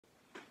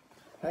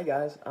Hey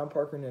guys, I'm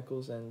Parker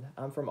Nichols and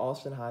I'm from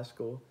Austin High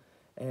School,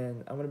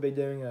 and I'm going to be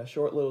doing a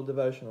short little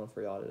devotional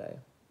for y'all today.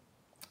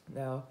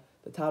 Now,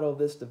 the title of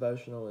this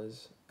devotional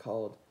is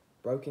called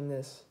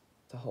Brokenness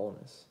to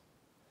Wholeness.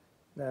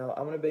 Now,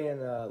 I'm going to be in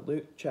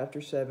Luke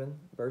chapter 7,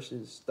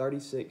 verses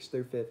 36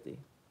 through 50.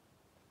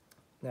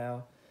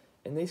 Now,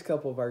 in these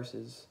couple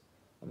verses,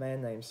 a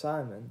man named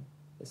Simon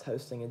is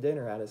hosting a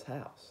dinner at his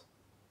house,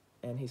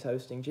 and he's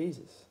hosting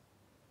Jesus.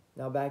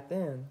 Now, back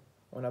then,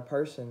 when a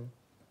person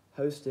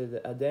hosted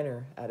a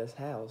dinner at his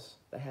house,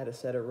 they had a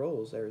set of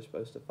rules they were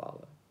supposed to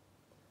follow,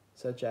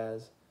 such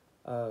as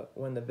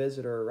when the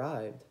visitor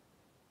arrived,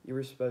 you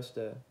were supposed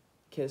to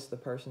kiss the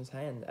person's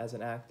hand as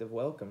an act of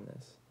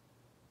welcomeness,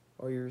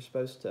 or you were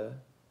supposed to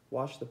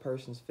wash the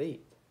person's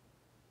feet,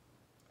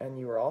 and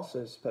you were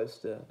also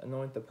supposed to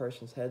anoint the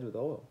person's head with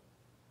oil.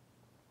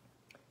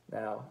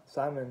 Now,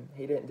 Simon,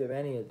 he didn't do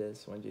any of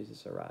this when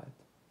Jesus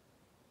arrived.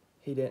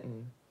 He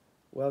didn't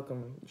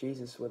welcome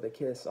Jesus with a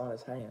kiss on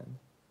his hand.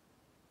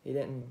 He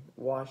didn't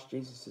wash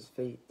Jesus'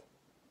 feet.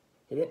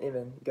 He didn't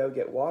even go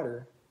get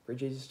water for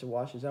Jesus to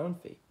wash his own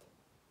feet.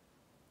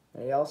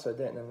 And he also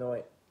didn't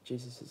anoint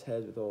Jesus'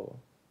 head with oil.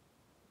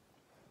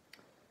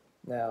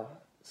 Now,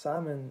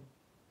 Simon,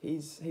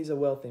 he's a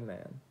wealthy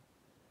man,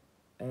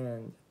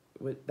 and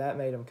that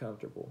made him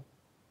comfortable.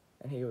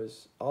 And he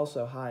was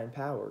also high in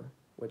power,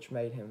 which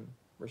made him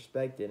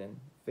respected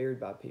and feared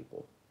by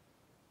people.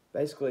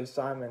 Basically,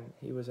 Simon,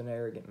 he was an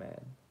arrogant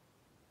man.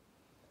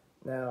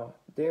 Now,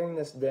 during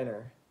this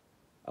dinner,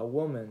 a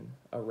woman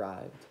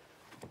arrived,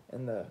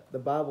 and the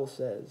Bible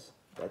says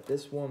that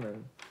this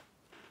woman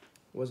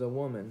was a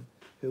woman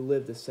who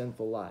lived a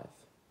sinful life,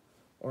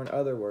 or in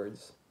other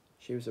words,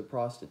 she was a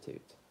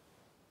prostitute.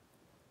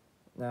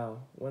 Now,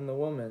 when the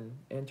woman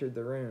entered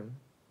the room,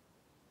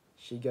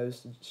 she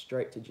goes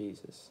straight to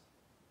Jesus.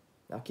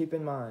 Now, keep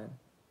in mind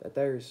that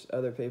there's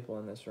other people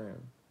in this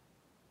room,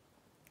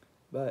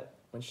 but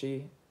when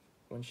she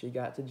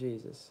got to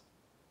Jesus,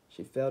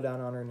 she fell down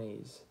on her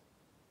knees,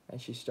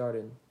 and she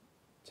started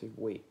to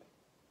weep.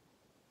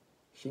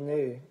 She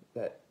knew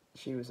that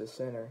she was a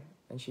sinner,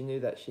 and she knew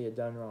that she had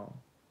done wrong.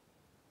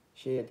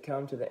 She had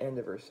come to the end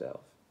of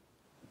herself.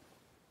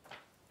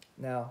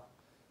 Now,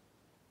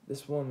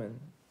 this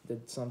woman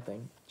did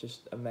something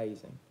just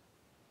amazing.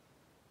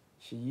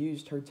 She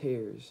used her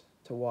tears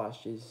to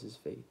wash Jesus'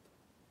 feet.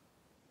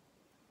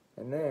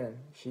 And then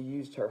she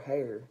used her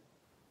hair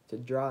to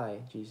dry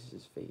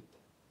Jesus' feet.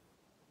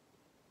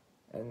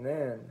 And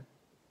then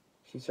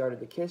she started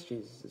to kiss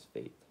Jesus'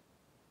 feet.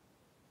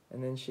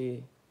 And then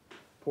she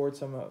poured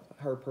some of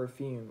her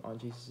perfume on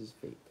Jesus'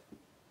 feet.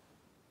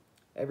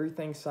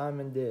 Everything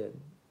Simon did,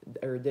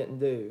 or didn't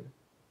do,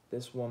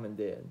 this woman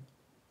did.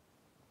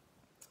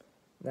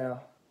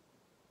 Now,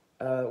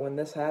 when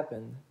this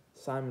happened,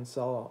 Simon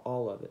saw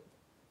all of it.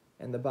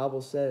 And the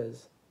Bible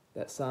says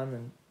that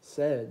Simon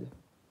said,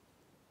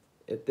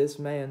 if this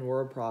man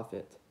were a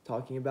prophet,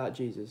 talking about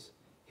Jesus,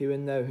 he would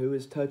know who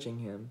is touching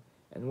him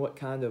and what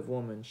kind of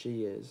woman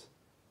she is,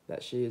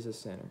 that she is a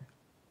sinner.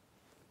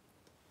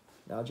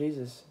 Now,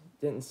 Jesus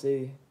didn't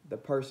see the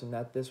person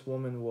that this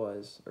woman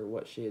was or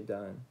what she had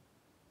done,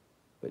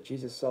 but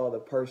Jesus saw the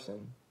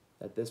person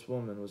that this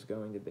woman was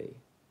going to be.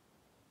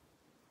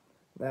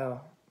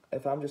 Now,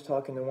 if I'm just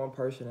talking to one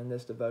person in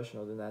this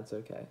devotional, then that's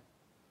okay.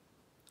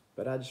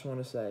 But I just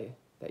want to say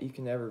that you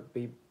can never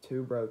be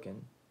too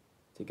broken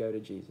to go to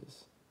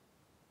Jesus.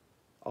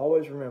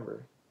 Always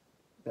remember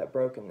that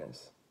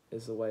brokenness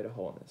is the way to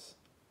wholeness.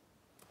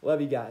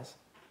 Love you guys.